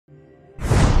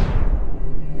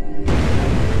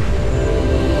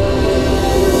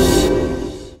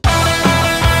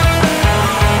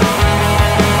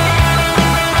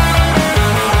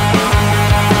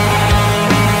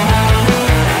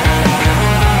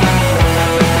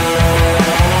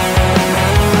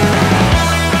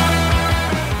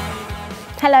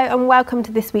and welcome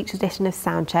to this week's edition of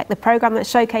Soundcheck, the programme that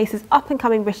showcases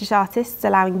up-and-coming British artists,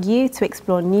 allowing you to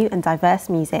explore new and diverse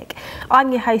music.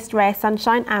 I'm your host, Rhea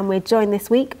Sunshine, and we're joined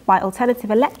this week by alternative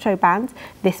electro band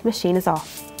This Machine Is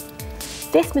Off.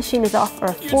 This Machine Is Off are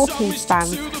a four-piece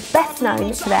band, best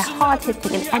known for their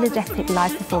hard-hitting and energetic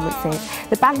live performances.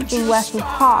 The band has been working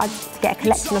hard to get a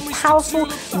collection of powerful,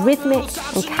 rhythmic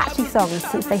and catchy songs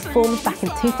since they formed back in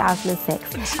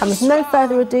 2006. And with no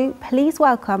further ado, please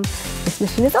welcome This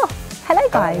Machine Is Off. Hello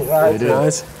guys. How you doing,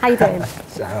 guys? How you doing?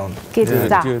 Sound. Good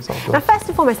stuff. Good. Now first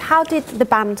and foremost, how did the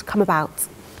band come about?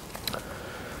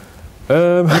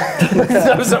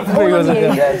 That was something, wasn't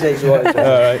it? Yeah, Jason, what? All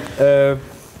right.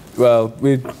 Well,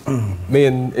 me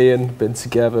and Ian been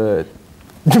together.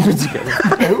 Who?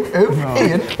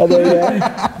 Ian?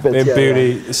 Me and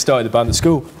Booney started the band at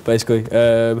school, basically.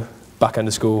 Back end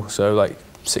of school, so like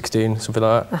 16, something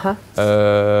like that.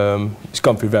 It's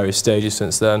gone through various stages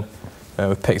since then.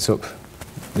 We've picked up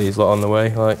these lot on the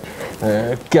way, like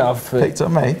Gav. Picked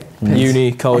up me?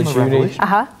 College uni.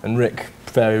 And Rick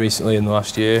very recently in the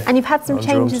last year. And you've had some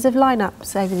changes of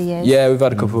lineups over the years? Yeah, we've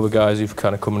had a couple of other guys who've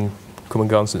kind of come and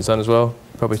gone since then as well.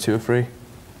 Probably 2 or 3.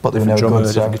 But they're no drummer,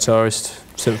 good, different guitarist,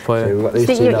 synth player. Do you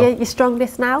think you're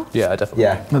strongest now? Yeah, definitely.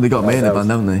 Yeah. No, they got me in the band,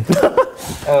 haven't they?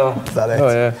 Oh, is that it? Oh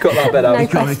yeah. Cut that bit out.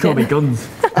 No They call me Guns.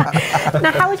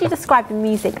 Now, how would you describe the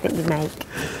music that you make?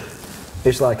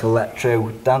 It's like electro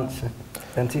dance,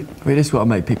 isn't it? We just want to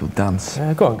make people dance.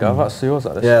 Yeah, go on, Gav. That's yours.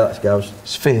 That is. Yeah, that's Gav's.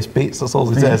 It's fierce beats, that's all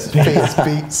it is. Fierce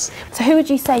beats. So who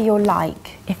would you say you're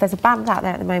like, if there's a band out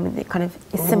there at the moment that kind of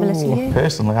is similar to you?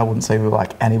 Personally, I wouldn't say we're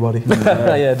like anybody.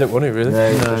 Yeah, don't want it really.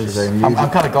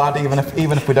 I'm kind of glad,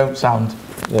 even if we don't sound,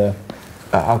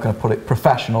 how can I put it,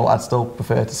 professional, I'd still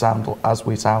prefer to sound as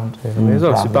we sound. Yeah, I mean, there's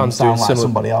obviously bands doing like similar,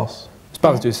 somebody else.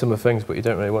 Bands do similar things, but you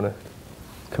don't really want to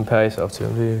compare yourself to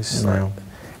them, do you? No.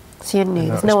 So you're new,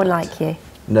 there's no one like you?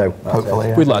 No, hopefully.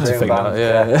 Yeah. We'd like to think that,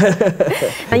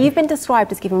 yeah. Now you've been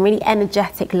described as giving really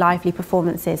energetic, lively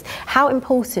performances. How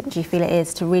important do you feel it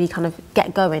is to really kind of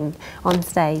get going on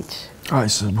stage? Oh,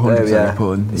 it's 100%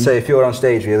 important. Mm. So if you're on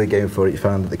stage really going for it, you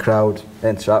find that the crowd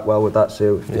interact well with that,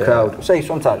 so if the crowd, say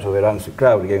sometimes we're around the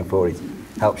crowd are going for it,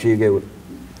 helps you go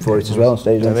for it as well on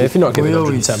stage. I mean, if you're not giving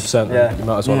 110%, then you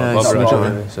might as well not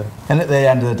bother it. So. And at the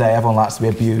end of the day, everyone likes to be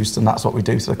abused, and that's what we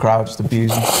do to the crowd, just abuse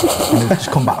them. And they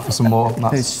just come back for some more, and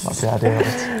that's the idea of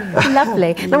it.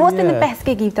 Lovely. Now, what's been the best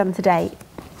gig you've done to date?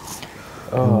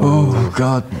 Oh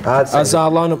God. As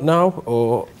our lineup now,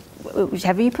 or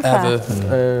whichever you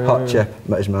prefer. Hot Chip,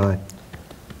 that is my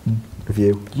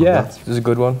review. Yeah, it was a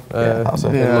good one. That was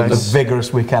a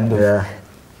vigorous weekend of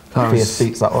fierce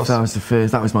beats, that was.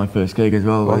 That was my first gig as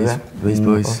well, these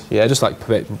boys. Yeah, just like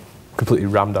completely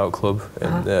rammed out club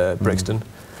in Brixton.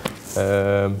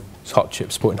 It's Hot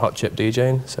Chip, supporting Hot Chip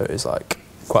DJing, so it's like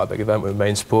quite a big event with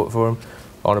main support for him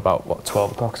on about, what,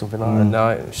 12 o'clock, something like that at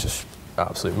night. It's just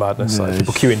absolute madness, like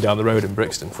people queuing down the road in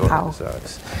Brixton for it, so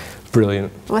it's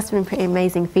brilliant. It must have been a pretty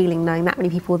amazing feeling knowing that many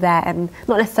people there, and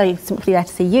not necessarily simply there to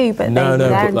see you, but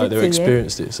they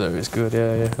experienced it, so it's good,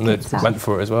 and they went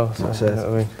for it as well. So, you know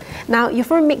what I mean? Now you're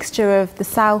from a mixture of the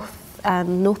south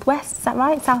and northwest, is that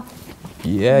right? South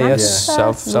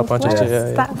South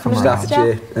Manchester,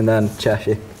 Staffordshire and then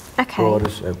Cheshire. Okay.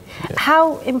 Borders, so.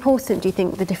 How important do you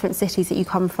think the different cities that you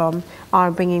come from are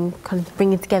bringing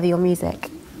together your music?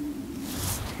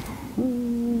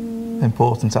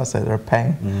 Important, I'd say they're a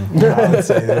pain. I would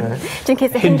say they're do you think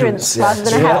it's a hindrance rather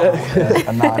than a help?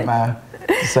 A nightmare,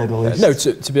 to say the least. No,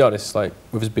 to be honest, like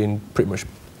with us being pretty much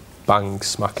bang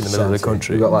smack in the middle of the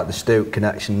country. We've got like the Stoke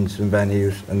connections and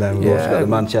venues, and then we've also got the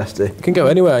Manchester. You can go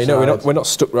anywhere. You know, we're not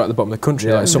stuck right at the bottom of the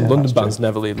country. Like some London bands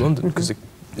never leave London because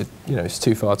it's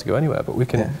too far to go anywhere. But we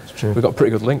can. We've got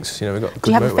pretty good links. You know, we've got. Good do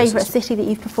you have a favourite city that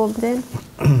you've performed in?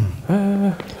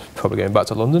 Probably going back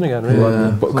to London again,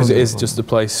 really. But because it is just the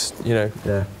place, you know.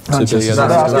 Yeah.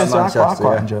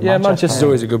 Manchester's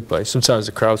always a good place. Sometimes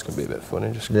the crowds can be a bit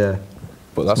funny.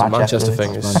 But that's a Manchester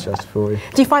thing. Manchester for you.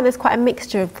 Do you find there's quite a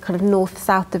mixture of kind of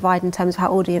north-south divide in terms of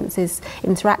how audiences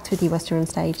interact with you whilst you're on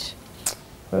stage?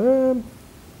 Not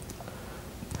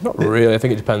really. I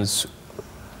think it depends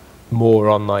more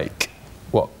on like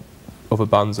what other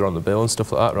bands are on the bill and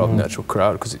stuff like that, rather than the actual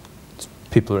crowd, because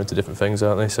people are into different things,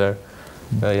 aren't they? So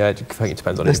I think it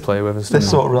depends on who you play with and stuff, this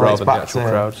sort of relates rather than back the actual to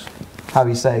crowds. How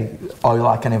you say, are you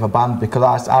like any other band?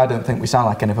 Because I don't think we sound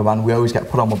like any other band. We always get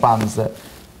put on with bands that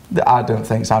I don't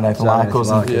think sound anything like us.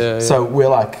 So we're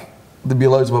like, there'd be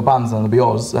loads of other bands and there'd be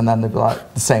us, and then there'd be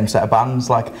like the same set of bands,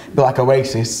 like be like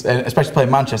Oasis, especially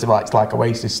playing Manchester, it's like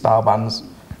Oasis style bands.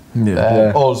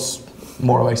 Us,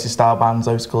 more Oasis style bands,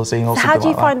 those colour scene. So how do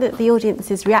you find that the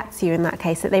audiences react to you in that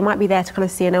case? That they might be there to kind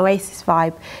of see an Oasis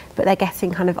vibe, but they're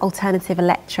getting kind of alternative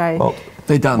electro. Well,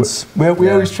 they dance. We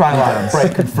always try and like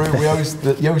break them through.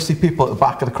 You always see people at the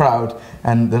back of the crowd,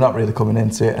 and they're not really coming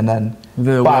into it. And then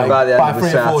by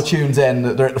 3 or 4 tunes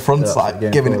in, they're at the front,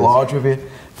 like giving it large with you,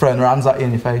 throwing their hands at you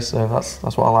in your face. So that's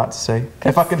what I like to see.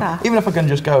 If I can, even if I can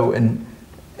just go and,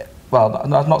 well,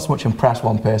 not so much impress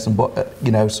one person, but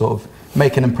you know, sort of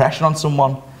make an impression on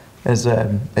someone, is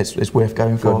it's worth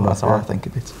going for. That's how I think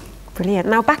of it. Brilliant.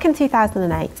 Now, back in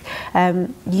 2008,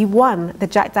 you won the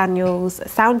Jack Daniel's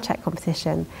Soundcheck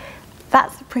competition.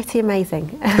 That's pretty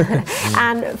amazing.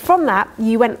 And from that,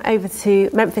 you went over to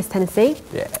Memphis, Tennessee,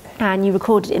 and you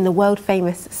recorded in the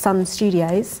world-famous Sun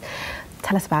Studios.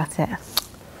 Tell us about it.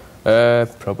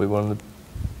 Probably one of the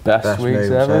best weeks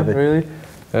ever, really.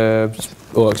 Just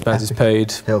all expenses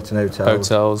paid, Hilton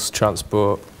hotels,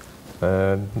 transport,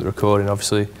 the recording,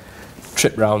 obviously,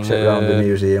 trip round the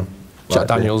museum. Jack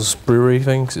Daniel's brewery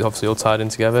thing, because it's obviously all tied in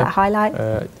together. Is that a highlight?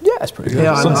 Yeah, it's pretty good.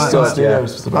 Yeah,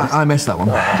 I missed that one.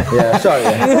 Yeah, sorry.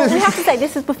 Well, we have to say,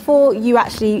 this is before you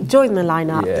actually joined the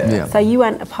lineup, so you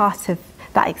weren't a part of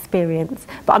that experience.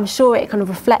 But I'm sure it kind of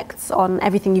reflects on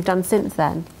everything you've done since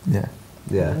then. Yeah,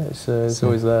 it's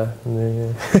always there.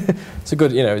 It's a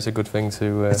good, you know, it's a good thing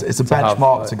to. It's a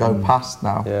benchmark to go past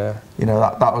now. Yeah, you know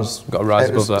that was. Got to rise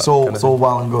above that. It's all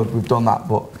well and good. We've done that,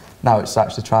 but now it's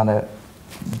actually trying to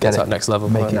get that next level.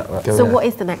 Make it go. So what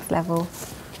is the next level?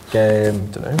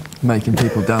 Don't know. Making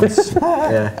people dance.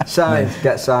 Signed.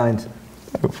 Get signed.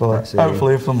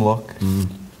 Hopefully, with some luck.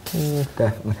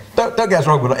 Definitely. Don't get us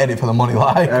wrong. We're not in it for the money,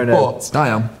 like. No. But I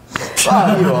am.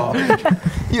 You are.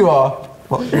 You are.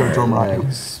 Well, you're a drummer, aren't you?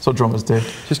 That's what drummers do.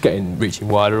 Just reaching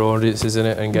wider audiences in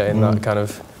it, and getting that kind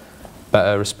of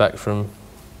better respect from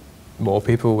more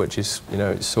people, which is, you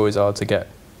know, it's always hard to get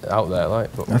out there,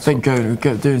 like. But I think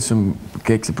doing some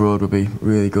gigs abroad would be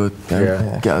really good. Get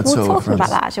a Well, tour talking about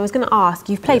that, actually, I was going to ask.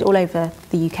 You've played all over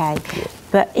the UK,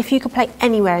 but if you could play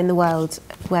anywhere in the world,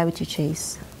 where would you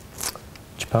choose?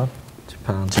 Japan.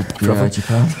 Japan.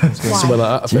 Somewhere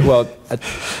like that. Well,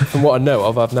 from what I know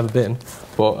of, I've never been,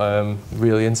 but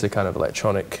really into kind of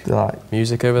electronic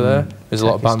music over there. There's a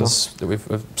lot of bands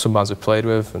that some bands we've played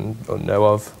with and or know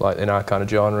of, like in our kind of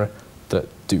genre, that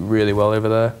do really well over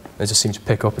there. They just seem to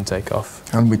pick up and take off.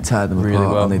 And we tear them really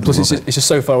apart. well. Plus, it's just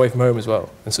so far away from home as well,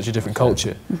 and such a different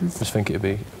culture. I just think it'd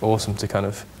be awesome to kind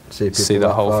of see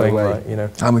that whole thing, like, you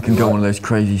know. And we can go on one of those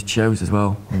crazy shows as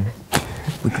well.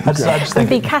 I just think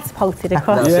be catapulted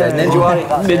across. Ninja Warrior.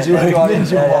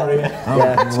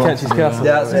 It's Catchy's Castle.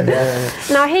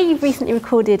 Now, I hear you've recently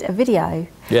recorded a video,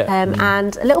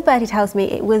 and a little birdie tells me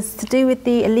it was to do with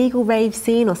the illegal rave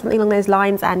scene or something along those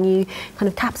lines, and you kind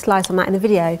of capitalised on that in the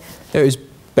video.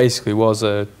 It was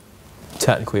a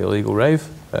technically illegal rave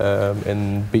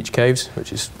in Beach Caves,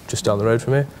 which is just down the road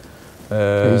from here.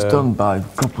 It was done by a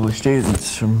couple of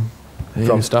students from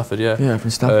Stafford, Yeah,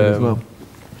 from Stafford as well.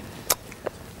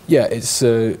 Yeah, it's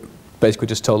basically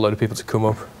just told a load of people to come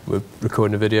up. We're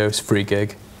recording a video, it's a free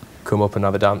gig. Come up and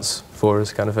have a dance for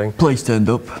us, kind of thing. Police turned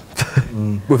up.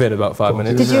 Within about 5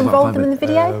 minutes. Did you involve them in the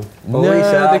video? No, they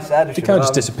kind of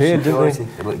just disappeared, didn't they?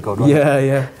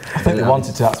 Yeah. I think they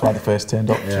wanted to, that's why they first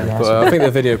turned up. But I think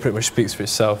the video pretty much speaks for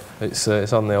itself. It's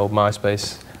on the old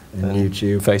MySpace. And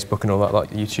YouTube. Facebook and all that,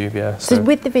 like YouTube, yeah. So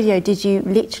with the video, did you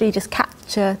literally just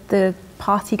capture the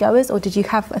party goers, or did you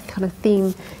have a kind of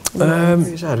theme? We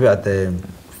had the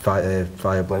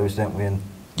fire blows, didn't we? And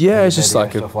it's just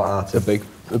like a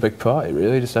big party,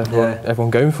 really. Just everyone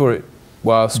going for it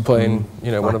whilst playing,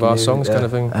 you know, one of our songs, kind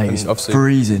of thing. Hey, it's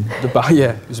freezing. It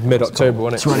was mid-October,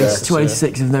 wasn't it?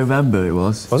 26th of November it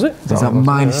was. Was it? It was like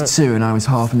 -2 and I was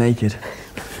half naked.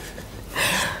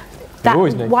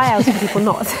 Why else would people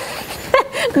not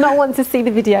want to see the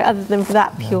video other than for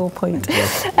that pure point?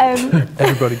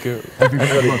 Everybody go.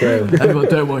 Everyone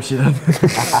don't watch it then.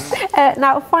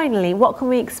 Now, finally, what can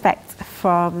we expect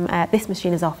from This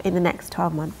Machine Is Off in the next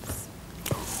 12 months?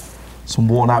 Some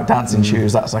worn-out dancing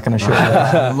shoes, that's I can assure you.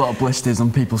 A lot of blisters on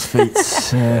people's feet.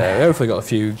 We hopefully got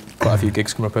quite a few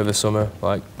gigs coming up over the summer,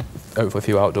 like hopefully a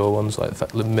few outdoor ones, like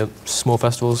small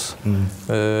festivals.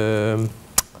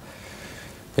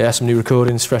 Some new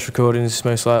recordings, fresh recordings,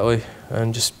 most likely,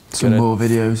 and just some more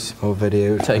videos.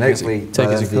 Take it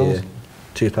as it comes.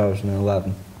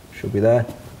 2011 should be there.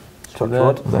 Touch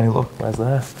wood. There you look. Where's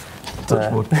there?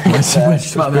 Touch wood.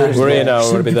 We're here now.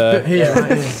 We're going to be there.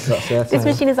 This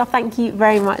Machine Is Off. Thank you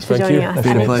very much for joining us.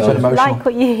 Been a pleasure. If you like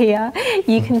what you hear,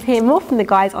 you can hear more from the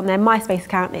guys on their MySpace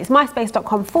account. It's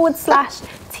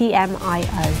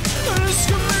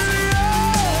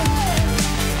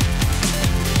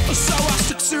myspace.com/TMIO.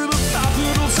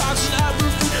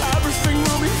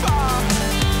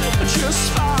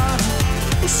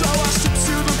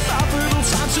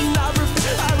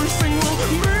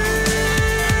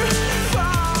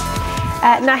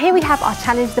 Now here we have our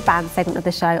Challenge the Band segment of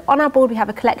the show. On our board we have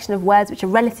a collection of words which are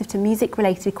relative to music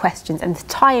related questions, and to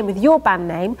tie in with your band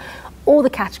name, all the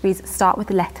categories start with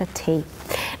the letter T.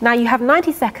 Now you have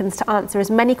 90 seconds to answer as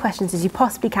many questions as you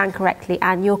possibly can correctly,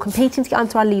 and you're competing to get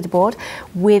onto our leaderboard,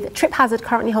 with Trip Hazard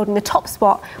currently holding the top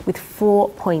spot with 4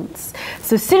 points.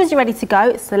 So as soon as you're ready to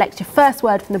go, select your first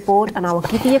word from the board and I will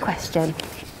give you your question.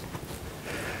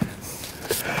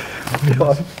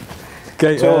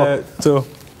 Okay, tour.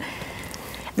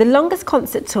 The longest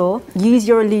concert tour, Use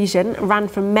Your Illusion, ran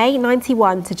from May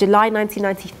 91 to July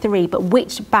 1993, but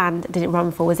which band did it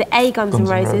run for? Was it A, Guns N'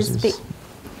 Roses? B...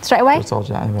 Straight away? I told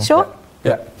you that anyway. Sure?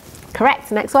 Yeah.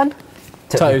 Correct. Next one.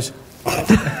 Tattoos.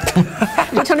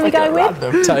 Which one are we going with?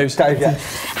 Tattoos. Yeah.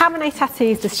 How many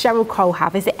tattoos does Cheryl Cole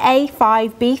have? Is it A,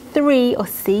 5, B, 3 or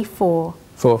C, 4?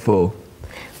 4.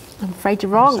 I'm afraid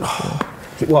you're wrong.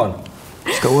 Is it 1?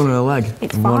 She's got one on her leg.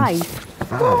 It's and 5.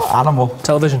 Animal.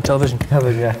 Television.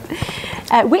 Yeah.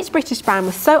 Which British band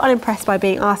was so unimpressed by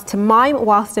being asked to mime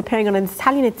whilst appearing on an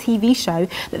Italian TV show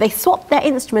that they swapped their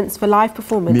instruments for live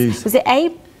performance? Muse. Was it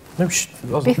A, No, it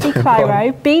wasn't. Biffy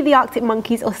Clyro, B, the Arctic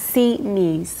Monkeys or C,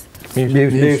 Muse?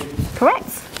 Muse.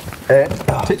 Correct.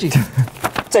 Titchy.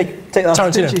 Take that.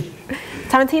 Tarantino.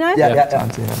 Tarantino? Yeah.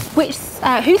 Which,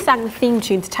 who sang the theme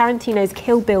tune to Tarantino's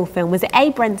Kill Bill film? Was it A,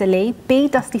 Brenda Lee, B,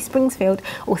 Dusty Springfield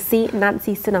or C,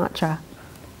 Nancy Sinatra?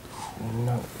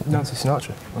 No, Nancy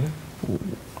Sinatra. Wasn't it?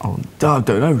 Oh, I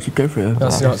don't know. We should go for it.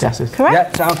 Nancy Sinatra.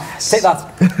 Correct. Yeah, sound. Take that.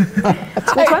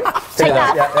 Which one? Take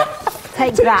that. Yeah.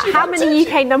 Take that. How many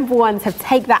UK number ones have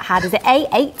Take That had? Is it A,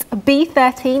 8, B,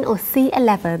 13 or C,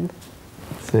 11?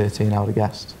 13, I would have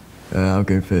guessed. I'll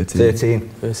go 13.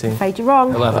 13. Afraid you're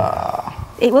wrong. 11.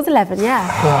 It was 11,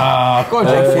 yeah. Go on,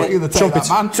 Jake, you the trumpet,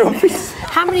 man. Trumpets.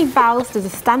 How many vowels does a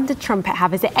standard trumpet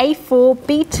have? Is it A4,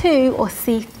 B2 or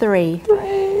C3?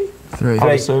 3.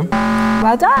 I assume.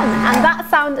 Well done. And that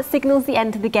sound signals the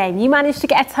end of the game. You managed to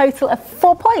get a total of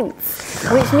 4 points,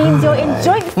 which means you're in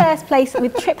joint first place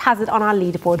with Trip Hazard on our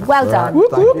leaderboard. Well done.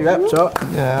 Thank you. Yep, so,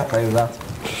 Yeah, play with that.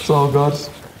 it's all good.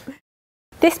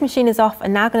 This machine is off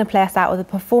and now going to play us out with a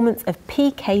performance of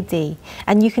PKD.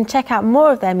 And you can check out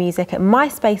more of their music at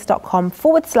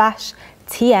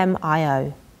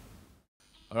myspace.com/TMIO.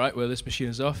 All right, well, this machine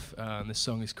is off, and this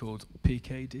song is called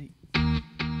PKD.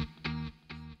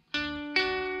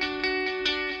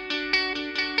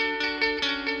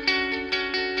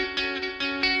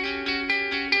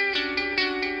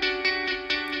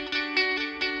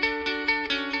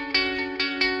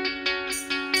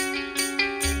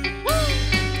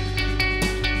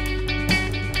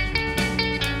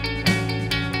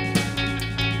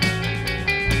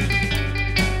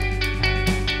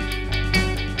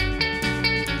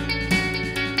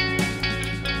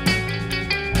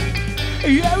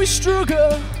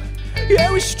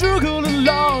 Yeah, we struggle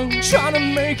along, trying to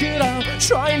make it out,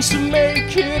 trying to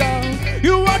make it out.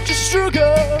 You watch us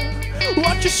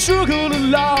struggle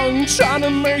along, trying to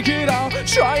make it out,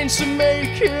 trying to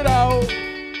make it out.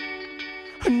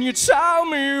 And you tell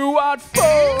me what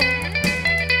for,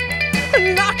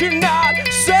 and I cannot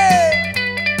say,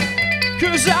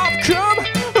 'cause I've come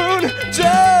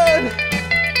undone,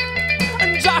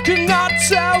 and I cannot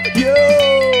tell you,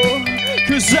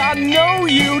 'cause I know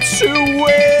you too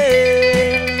well.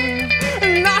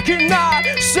 And I cannot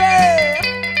say,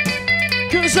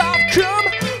 'cause I've come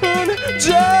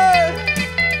undone.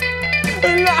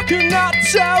 And I cannot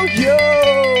tell you,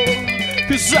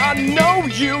 'cause I know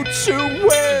you too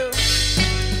well.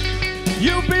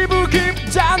 You people keep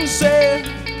dancing.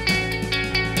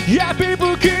 Yeah,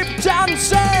 people keep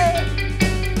dancing.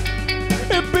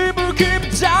 And people keep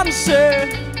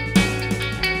dancing.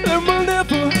 And we'll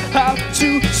never have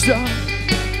to stop.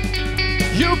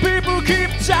 You people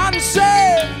keep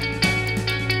dancing.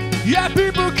 Yeah,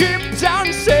 people keep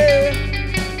dancing.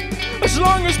 As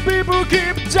long as people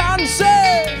keep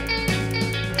dancing,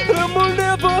 then we'll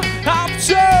never have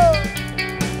to.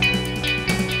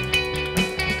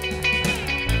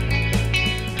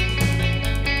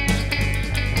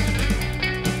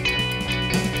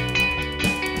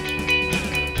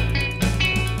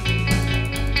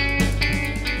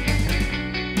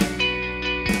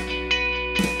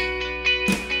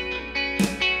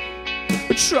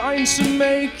 Trying to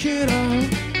make it out,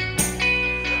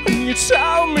 and you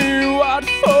tell me what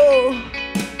for.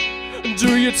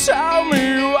 Do you tell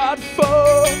me what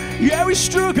for? Yeah, we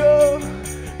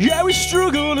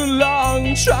struggle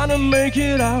along, trying to make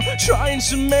it out, trying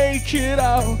to make it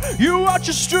out. You watch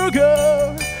us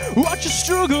struggle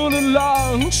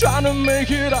along, trying to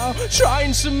make it out,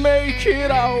 trying to make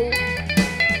it out.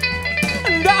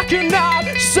 And I cannot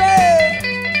say,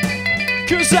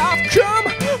 'cause I've come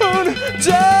undone.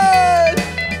 dead.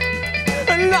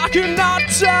 And I cannot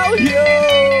tell you,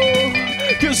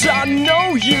 'cause I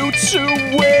know you too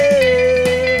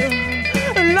well.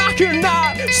 And I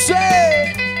cannot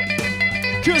say,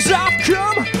 'cause I've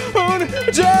come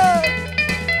undone.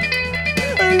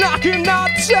 And I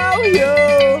cannot tell you,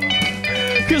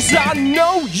 'cause I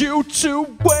know you too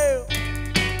well.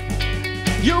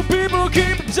 You people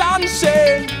keep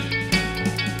dancing.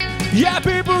 Yeah,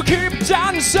 people keep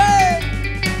dancing.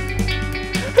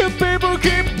 People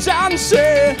keep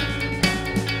dancing.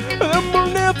 And we'll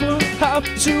never have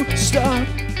to stop.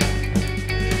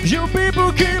 You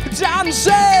people keep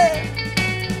dancing.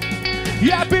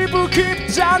 Yeah, people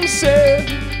keep dancing.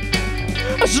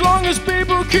 As long as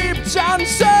people keep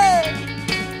dancing,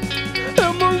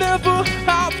 and we'll never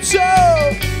have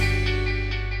to.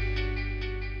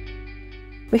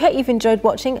 We hope you've enjoyed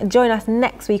watching, and join us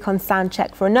next week on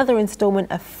Soundcheck for another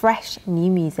instalment of fresh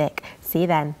new music. See you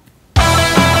then.